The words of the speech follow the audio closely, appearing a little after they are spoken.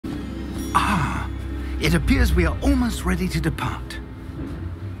It appears we are almost ready to depart.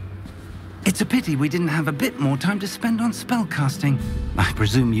 It's a pity we didn't have a bit more time to spend on spellcasting. I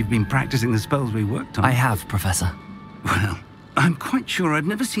presume you've been practicing the spells we worked on. I have, Professor. Well, I'm quite sure I've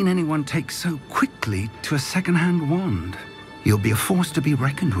never seen anyone take so quickly to a second-hand wand. You'll be a force to be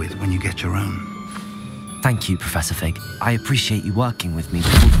reckoned with when you get your own. Thank you, Professor Fig. I appreciate you working with me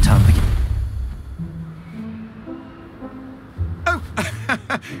before the term begins. Oh,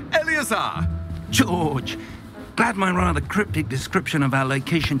 Eleazar! George, glad my rather cryptic description of our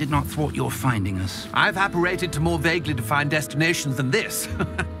location did not thwart your finding us. I've apparated to more vaguely defined destinations than this.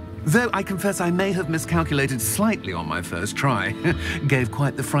 Though I confess I may have miscalculated slightly on my first try. Gave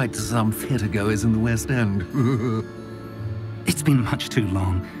quite the fright to some theatre-goers in the West End. It's been much too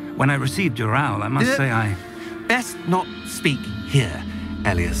long. When I received your owl, I must say I... Best not speak here,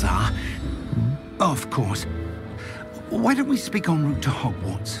 Eleazar. Of course. Why don't we speak en route to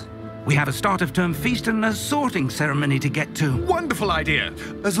Hogwarts? We have a start-of-term feast and a sorting ceremony to get to. Wonderful idea!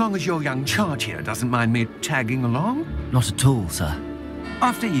 As long as your young charge here doesn't mind me tagging along. Not at all, sir.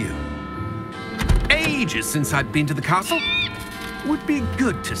 After you. Ages since I'd been to the castle. Would be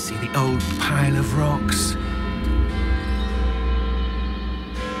good to see the old pile of rocks.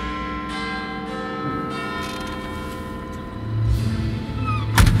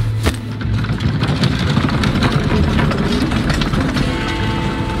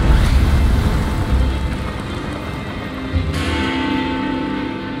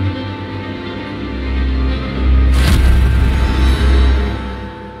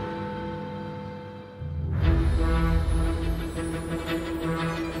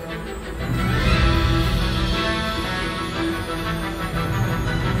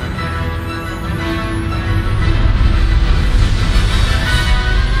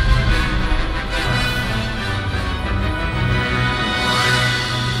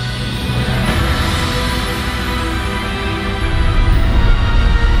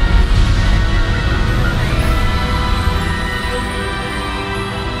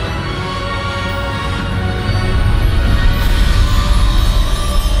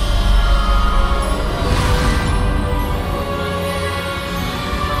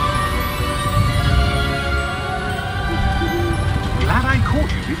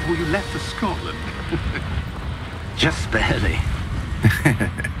 Before you left for Scotland. Just barely.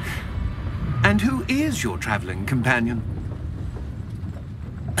 And who is your traveling companion?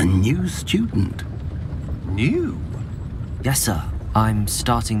 A new student. New? Yes, sir. I'm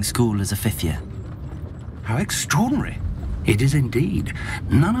starting school as a 5th year. How extraordinary. It is indeed.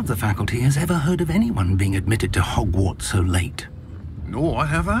 None of the faculty has ever heard of anyone being admitted to Hogwarts so late. Nor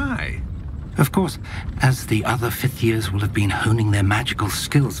have I. Of course, as the other 5th years will have been honing their magical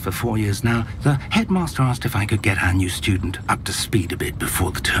skills for 4 years now, the headmaster asked if I could get our new student up to speed a bit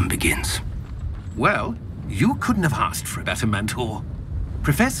before the term begins. Well, you couldn't have asked for a better mentor.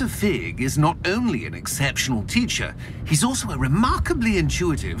 Professor Fig is not only an exceptional teacher, he's also a remarkably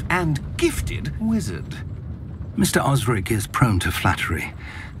intuitive and gifted wizard. Mr. Osric is prone to flattery.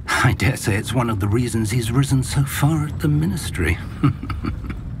 I dare say it's one of the reasons he's risen so far at the ministry.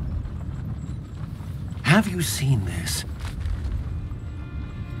 Have you seen this?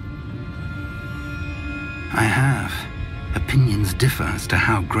 I have. Opinions differ as to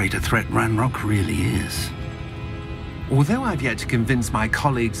how great a threat Ranrock really is. Although I've yet to convince my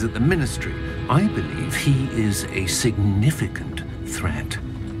colleagues at the ministry, I believe he is a significant threat.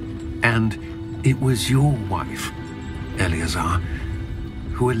 And it was your wife, Eleazar,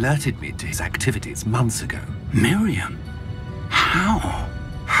 who alerted me to his activities months ago. Miriam? How?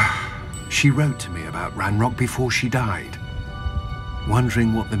 She wrote to me about Ranrock before she died,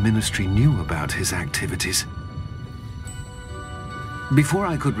 wondering what the ministry knew about his activities. Before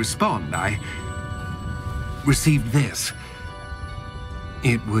I could respond, I received this.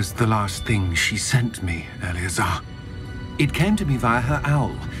 It was the last thing she sent me, Eleazar. It came to me via her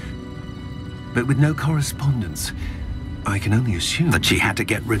owl, but with no correspondence. I can only assume that she had to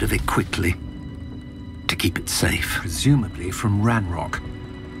get rid of it quickly, to keep it safe. Presumably from Ranrock.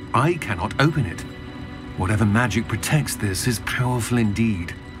 I cannot open it. Whatever magic protects this is powerful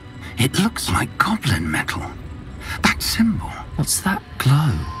indeed. It looks like goblin metal. That symbol. What's that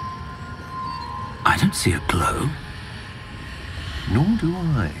glow? I don't see a glow. Nor do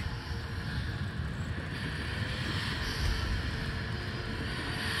I.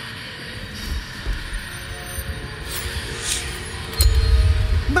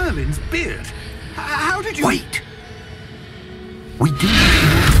 Merlin's beard. How did you... Wait! We do...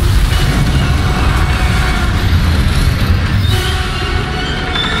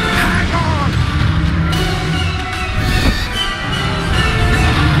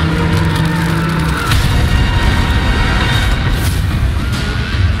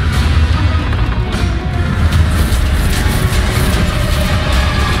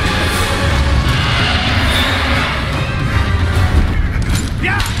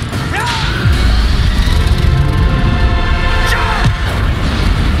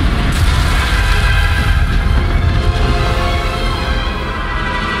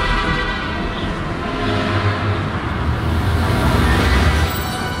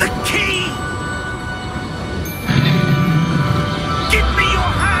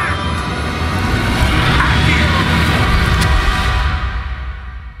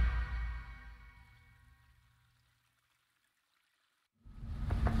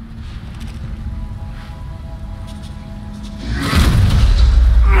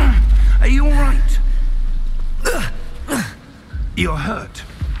 you're hurt.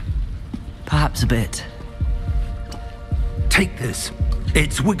 Perhaps a bit. Take this.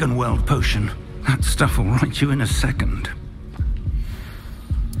 It's Wiggenweld potion. That stuff will right you in a second.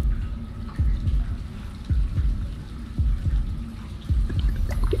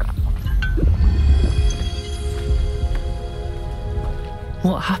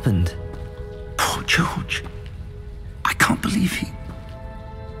 What happened? Poor George. I can't believe he...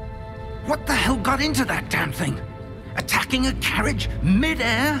 What the hell got into that damn thing? Attacking a carriage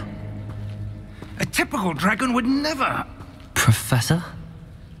mid-air? A typical dragon would never... Professor?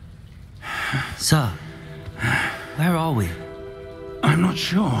 Sir, where are we? I'm not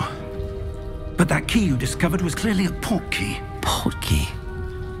sure. But that key you discovered was clearly a port key. Port key?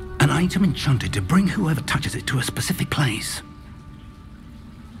 An item enchanted to bring whoever touches it to a specific place.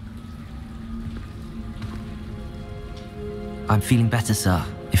 I'm feeling better, sir,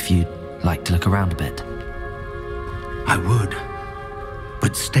 if you'd like to look around a bit. I would.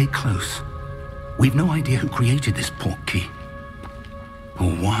 But stay close. We've no idea who created this port key. Or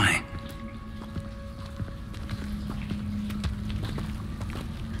why.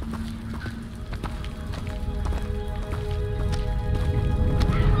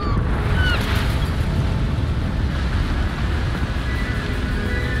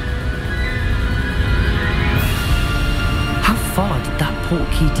 How far did that port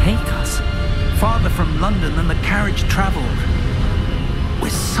key take us? Farther from London than the carriage travelled.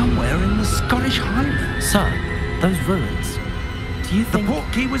 We're somewhere in the Scottish Highlands. Sir, those ruins. Do you The think...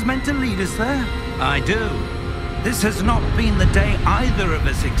 port key was meant to lead us there? I do. This has not been the day either of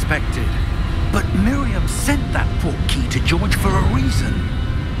us expected. But Miriam sent that port key to George for a reason.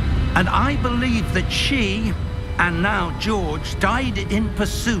 And I believe that she, and now George, died in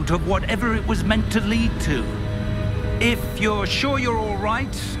pursuit of whatever it was meant to lead to. If you're sure you're all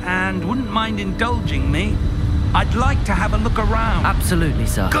right, and wouldn't mind indulging me, I'd like to have a look around. Absolutely,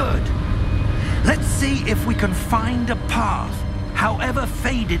 sir. Good. Let's see if we can find a path, however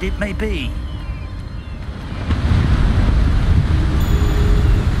faded it may be.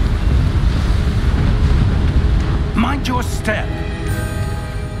 Mind your step.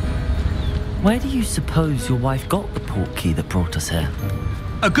 Where do you suppose your wife got the port key that brought us here?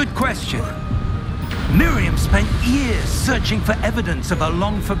 A good question. Miriam spent years searching for evidence of a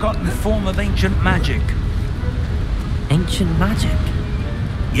long-forgotten form of ancient magic. Ancient magic?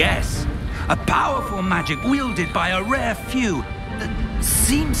 Yes, a powerful magic wielded by a rare few that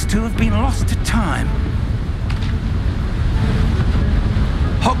seems to have been lost to time.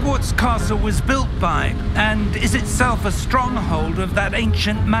 Hogwarts Castle was built by, and is itself a stronghold of that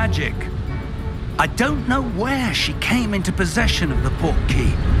ancient magic. I don't know where she came into possession of the port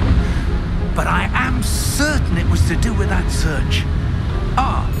key, but I am certain it was to do with that search.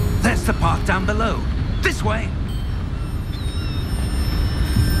 Ah, there's the path down below. This way.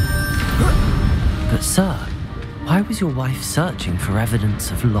 But sir, why was your wife searching for evidence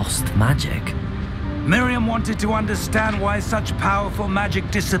of lost magic? Miriam wanted to understand why such powerful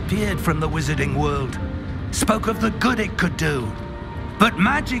magic disappeared from the wizarding world. Spoke of the good it could do. But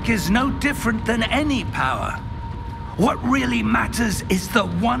magic is no different than any power. What really matters is the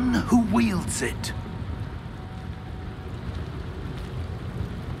one who wields it.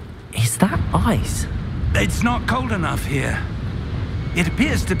 Is that ice? It's not cold enough here. It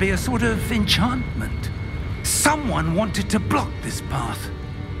appears to be a sort of enchantment. Someone wanted to block this path.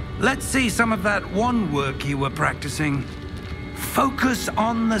 Let's see some of that wand work you were practicing. Focus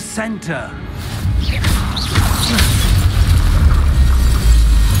on the center.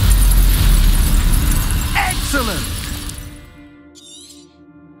 Excellent!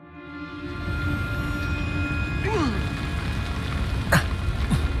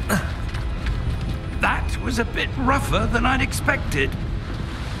 That was a bit rougher than I'd expected.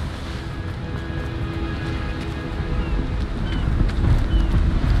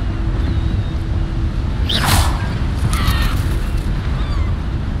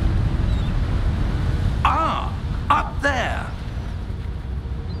 Ah, up there.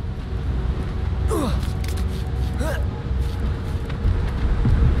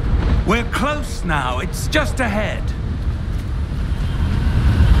 We're close now. It's just ahead.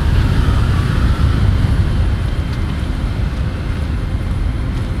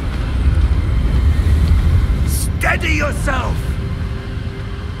 Steady yourself!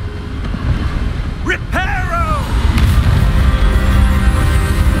 Reparo!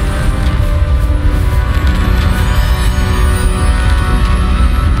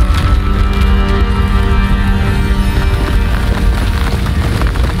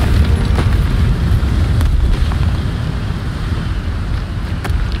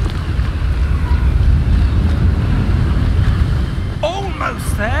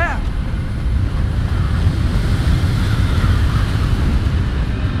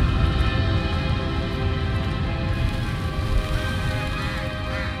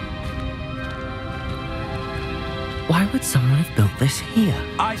 would someone have built this here?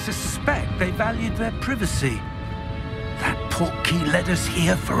 I suspect they valued their privacy. That portkey led us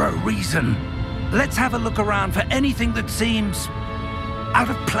here for a reason. Let's have a look around for anything that seems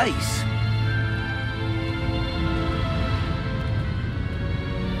out of place.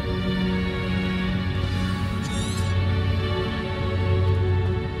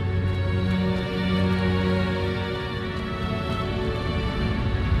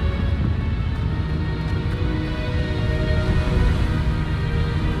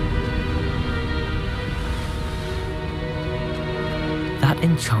 That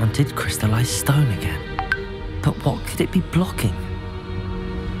enchanted crystallized stone again. But what could it be blocking?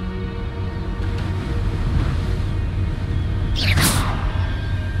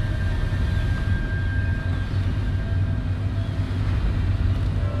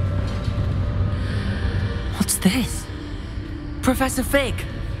 What's this? Professor Fig!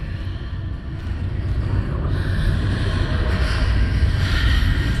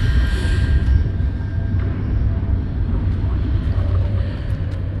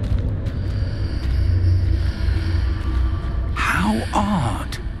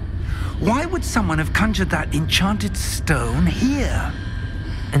 Odd. Why would someone have conjured that enchanted stone here?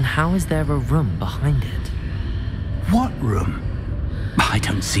 And how is there a room behind it? What room? I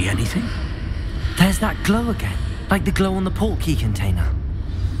don't see anything. There's that glow again, like the glow on the portkey container.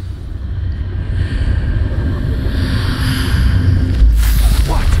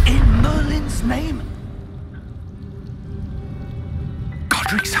 What in Merlin's name?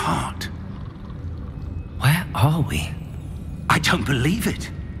 Godric's heart. Where are we? I don't believe it.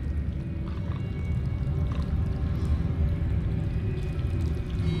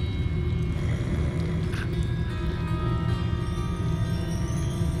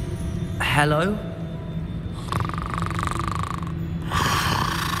 Hello?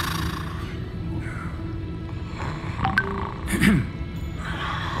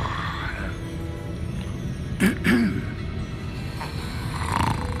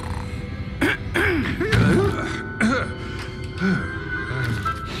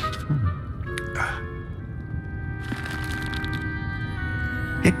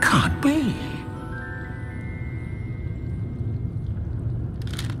 It can't be.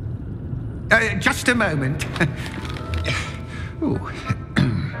 Just a moment. Oh.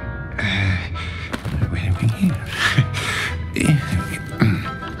 Where are we here?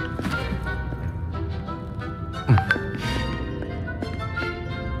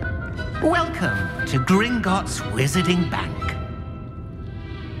 Welcome to Gringotts Wizarding Bank.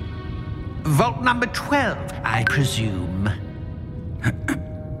 Vault number 12, I presume.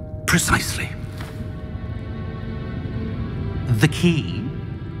 Precisely. The key?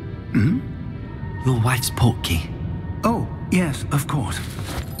 Hmm? Your wife's portkey. Oh, yes, of course.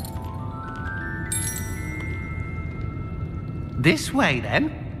 This way,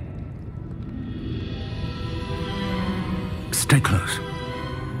 then. Stay close.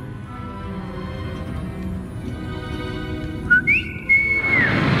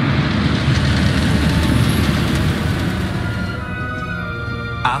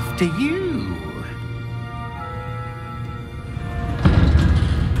 After you.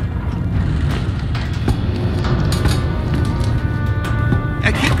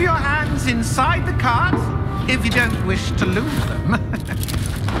 Keep your hands inside the cards if you don't wish to lose them.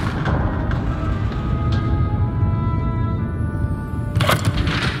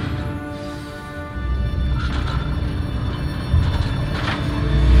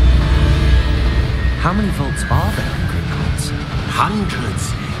 How many vaults are there in Gringotts?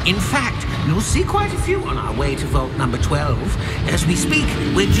 Hundreds. In fact, you'll see quite a few on our way to vault number 12. As we speak,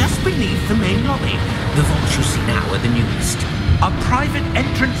 we're just beneath the main lobby. The vaults you see now are the newest. Are private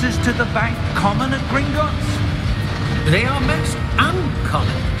entrances to the bank common at Gringotts? They are most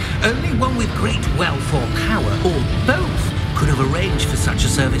uncommon. Only one with great wealth or power, or both, could have arranged for such a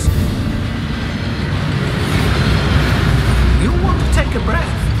service. You'll want to take a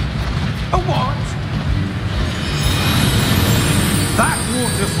breath. A what? That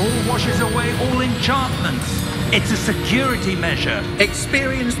waterfall washes away all enchantments. It's a security measure.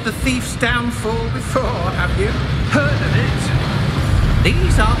 Experienced the thief's downfall before, have you? Heard of it?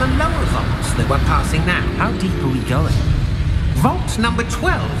 These are the lower vaults that we're passing now. How deep are we going? Vault number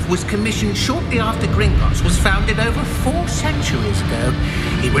 12 was commissioned shortly after Gringotts was founded over 4 centuries ago.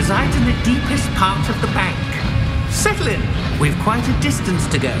 It resides in the deepest part of the bank. Settle in. We've quite a distance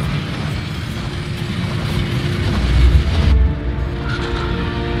to go.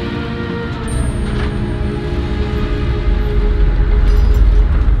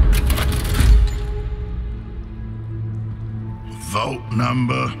 Vault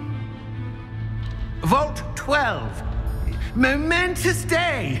number? Vault 12. Momentous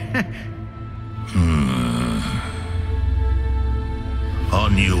day!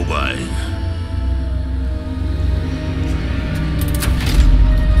 On your way.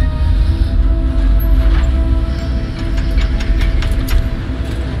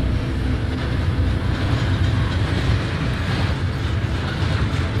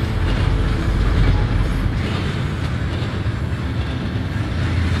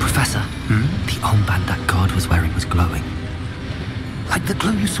 Professor, the armband that guard was wearing was glowing. Like the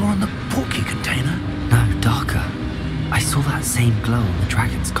glow you saw on the portkey container? No, darker. I saw that same glow on the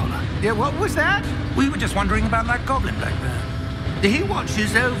dragon's collar. Yeah, what was that? We were just wondering about that goblin back there. He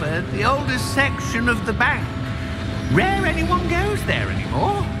watches over the oldest section of the bank. Rare anyone goes there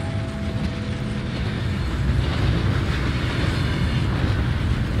anymore.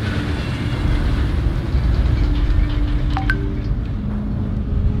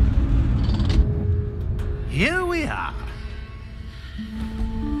 Here we are.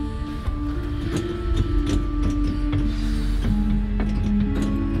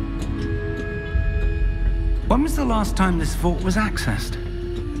 When was the last time this vault was accessed?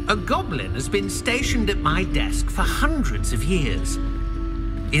 A goblin has been stationed at my desk for hundreds of years.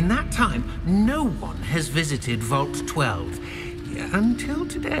 In that time, no one has visited Vault 12 until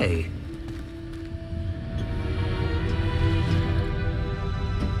today.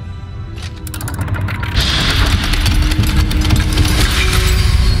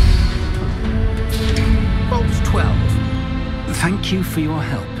 Vault 12. Thank you for your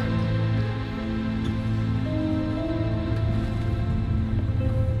help.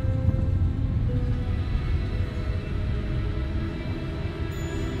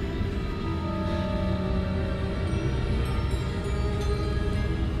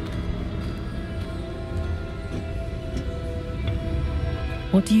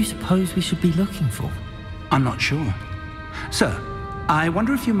 What do you suppose we should be looking for? I'm not sure. Sir, I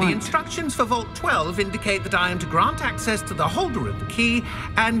wonder if you might... The instructions for Vault 12 indicate that I am to grant access to the holder of the key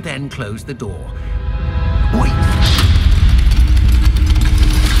and then close the door. Wait!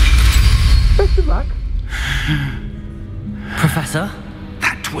 Best of luck. Professor?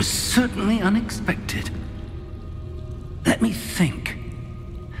 That was certainly unexpected. Let me think.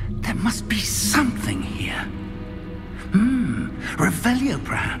 There must be something here. Revelio,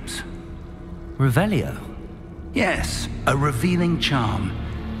 perhaps? Revelio? Yes, a revealing charm.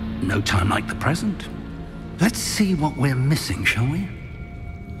 No time like the present. Let's see what we're missing, shall we?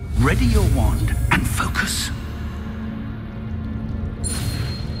 Ready your wand and focus.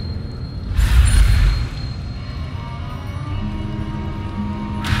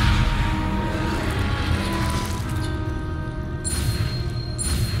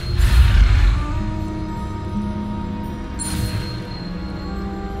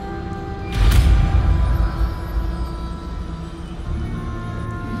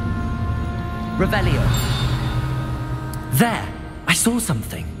 Revelio. There! I saw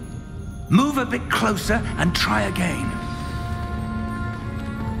something. Move a bit closer and try again.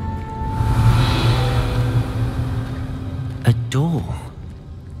 A door.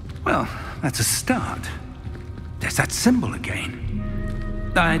 Well, that's a start. There's that symbol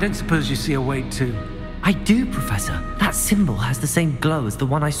again. I don't suppose you see a way to... I do, Professor. That symbol has the same glow as the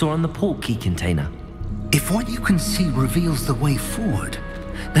one I saw on the portkey container. If what you can see reveals the way forward,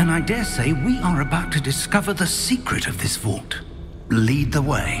 then I dare say we are about to discover the secret of this vault. Lead the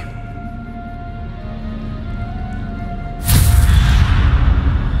way.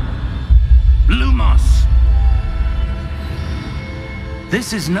 Lumos!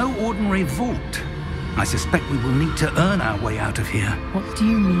 This is no ordinary vault. I suspect we will need to earn our way out of here. What do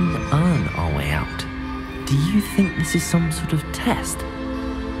you mean, earn our way out? Do you think this is some sort of test?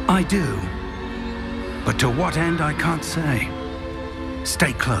 I do. But to what end, I can't say.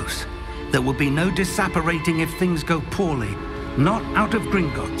 Stay close. There will be no disapparating if things go poorly. Not out of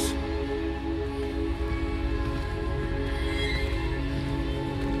Gringotts.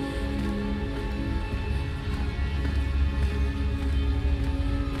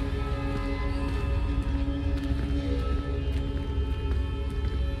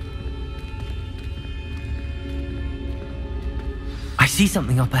 I see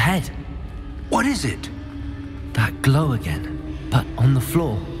something up ahead. What is it? That glow again. But on the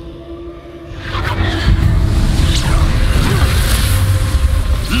floor.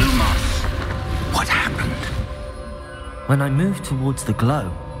 Lumos! What happened? When I moved towards the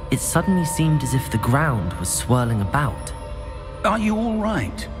glow, it suddenly seemed as if the ground was swirling about. Are you all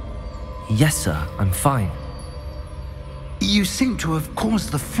right? Yes, sir, I'm fine. You seem to have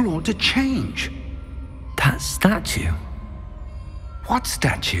caused the floor to change. That statue? What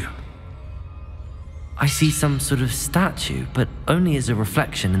statue? I see some sort of statue, but only as a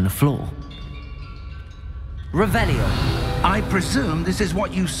reflection in the floor. Revelio. I presume this is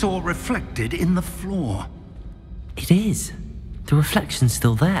what you saw reflected in the floor. It is. The reflection's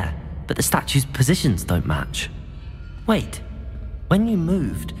still there, but the statue's positions don't match. Wait, when you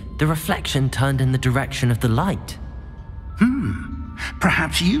moved, the reflection turned in the direction of the light.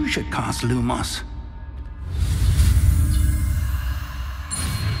 Perhaps you should cast Lumos.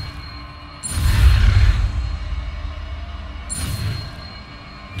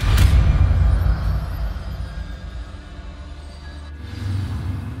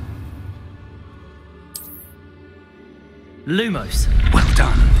 Lumos. Well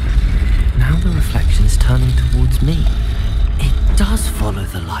done. Now the reflection's turning towards me. It does follow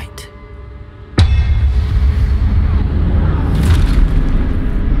the light.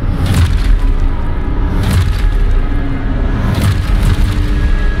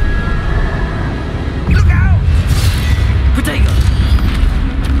 Look out! Protego!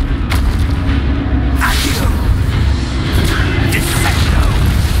 Accio! Dissecto!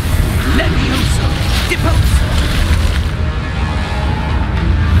 Levioso! Deposo!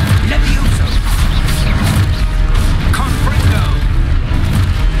 Levioso! Confringo!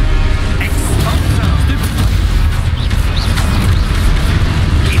 Exposo! Deposo!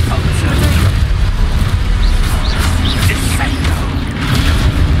 Dissecto!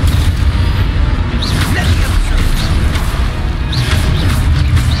 Levioso!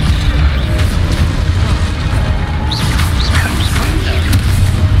 Confringo!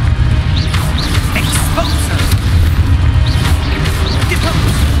 Exposo! Deposo!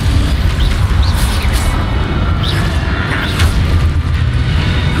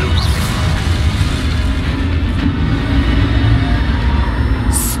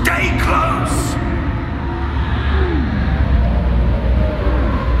 Stay close!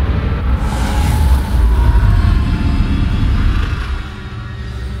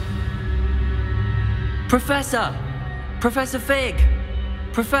 Professor! Professor Fig!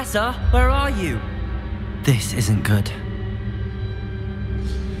 Professor, where are you? This isn't good.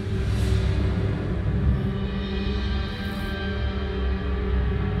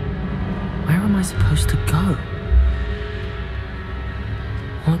 Where am I supposed to go?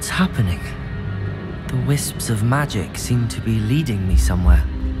 What's happening? The wisps of magic seem to be leading me somewhere.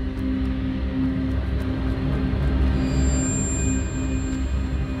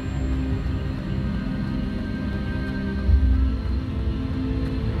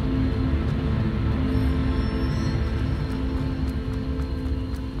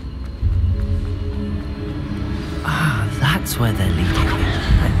 Ah, that's where they're leading me.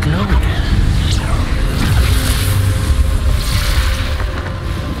 That glow again.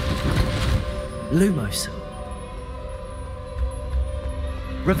 Lumos.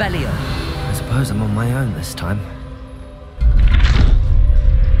 Revelio. I suppose I'm on my own this time.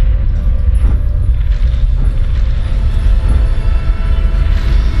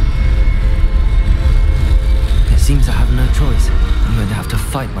 It seems I have no choice. I'm going to have to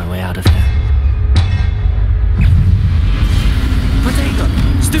fight my way out of here. Protego!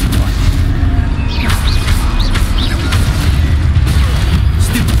 Stupefy!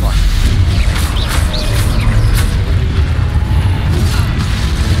 Stupefy!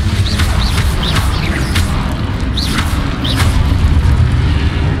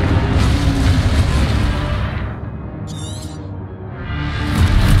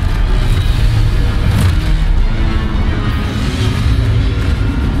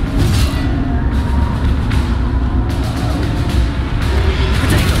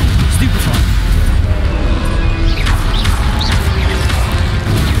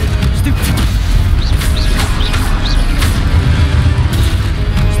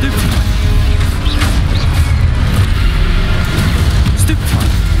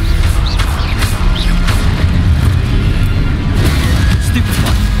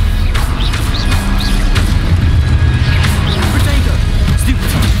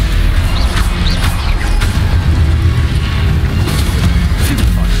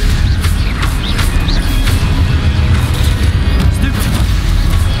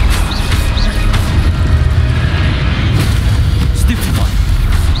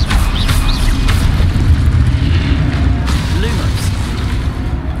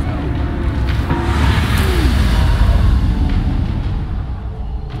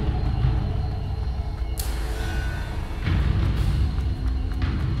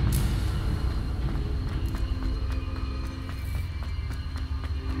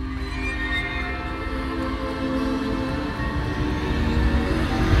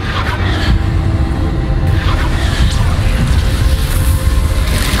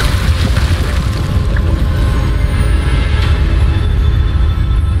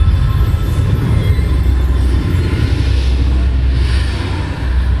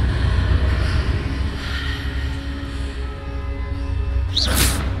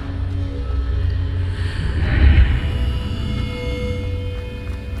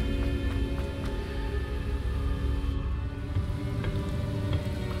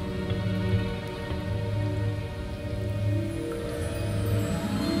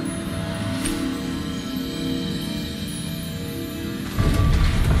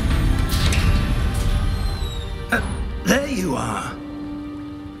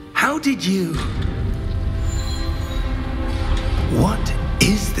 How did you... What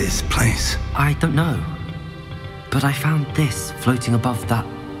is this place? I don't know. But I found this floating above that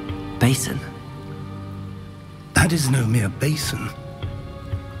basin. That is no mere basin.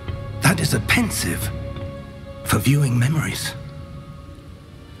 That is a pensive for viewing memories.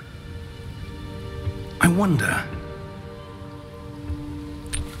 I wonder...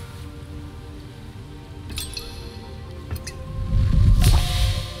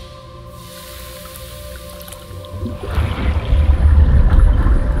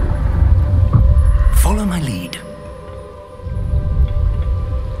 Follow my lead.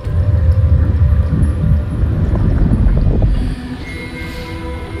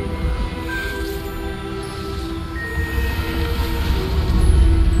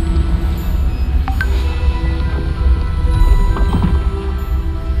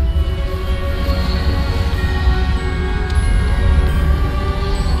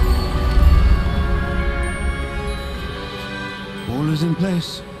 All is in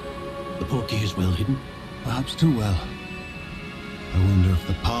place. The portkey is well hidden. Perhaps too well. I wonder if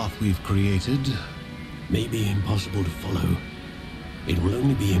the path we've created... May be impossible to follow. It will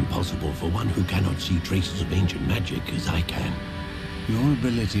only be impossible for one who cannot see traces of ancient magic as I can. Your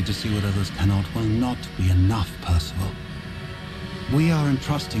ability to see what others cannot will not be enough, Percival. We are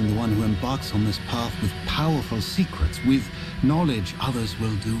entrusting the one who embarks on this path with powerful secrets, with knowledge others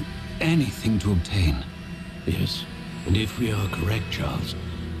will do anything to obtain. Yes, and if we are correct, Charles,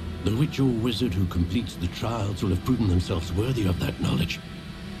 the witch or wizard who completes the trials will have proven themselves worthy of that knowledge,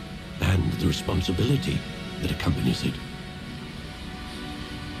 and the responsibility that accompanies it.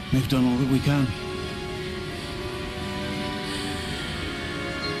 We've done all that we can.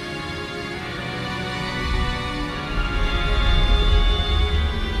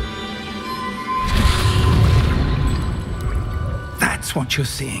 That's what you're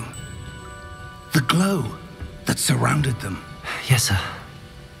seeing. The glow that surrounded them. Yes, sir.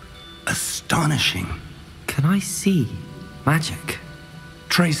 Astonishing. Can I see magic?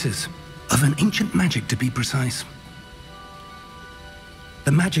 Traces of an ancient magic, to be precise.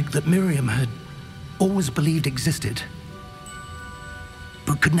 The magic that Miriam had always believed existed,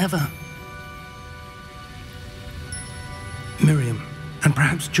 but could never. Miriam, and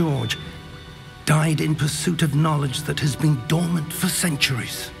perhaps George, died in pursuit of knowledge that has been dormant for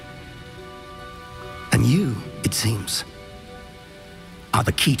centuries. And you, it seems, are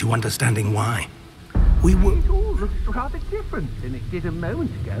the key to understanding why. We were... It all looks rather different than it did a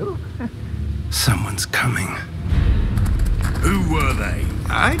moment ago. Someone's coming. Who were they?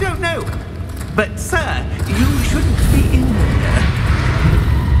 I don't know. But, sir, you shouldn't be in here.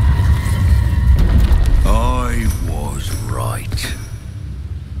 I was right.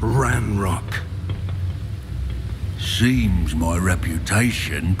 Ranrock. Seems my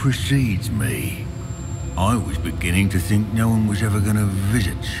reputation precedes me. I was beginning to think no one was ever going to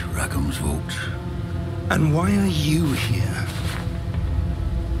visit Rackham's vault. And why are you here?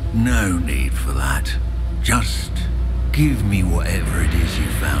 No need for that. Just give me whatever it is you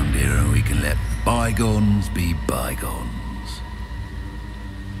found here and we can let bygones be bygones.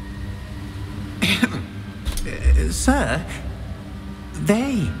 Sir,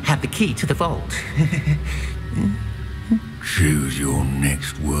 they have the key to the vault. Choose your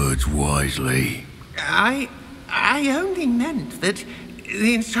next words wisely. I only meant that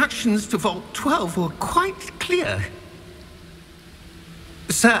the instructions to Vault 12 were quite clear.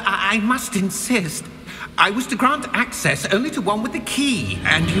 Sir, I must insist. I was to grant access only to one with the key,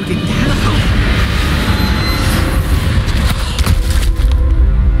 and you didn't have.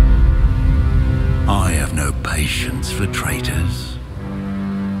 I have no patience for traitors.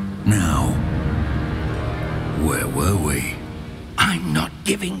 Now, where were we? I'm not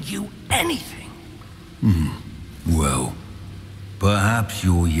giving you anything. Well, perhaps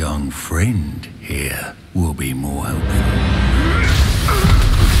your young friend here will be more helpful.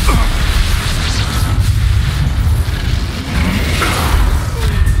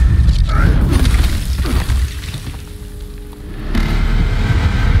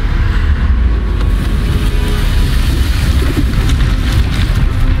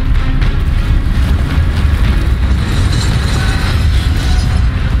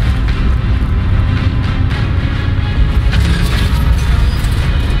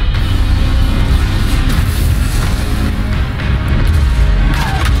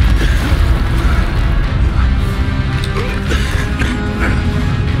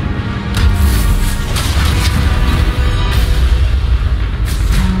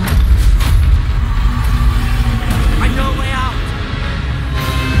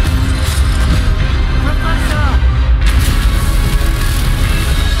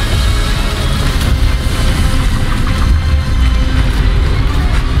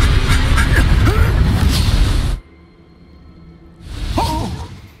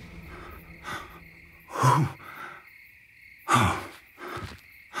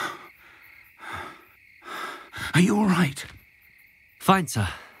 Are you all right? Fine, sir.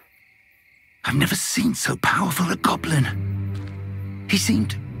 I've never seen so powerful a goblin. He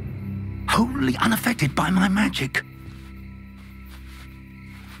seemed wholly unaffected by my magic.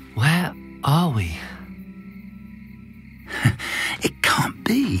 Where are we? It can't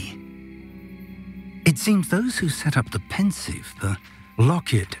be. It seems those who set up the pensive, the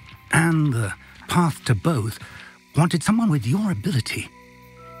locket, and the path to both wanted someone with your ability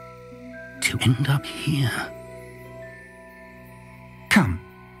to end up here. Come.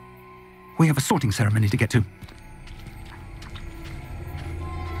 We have a sorting ceremony to get to.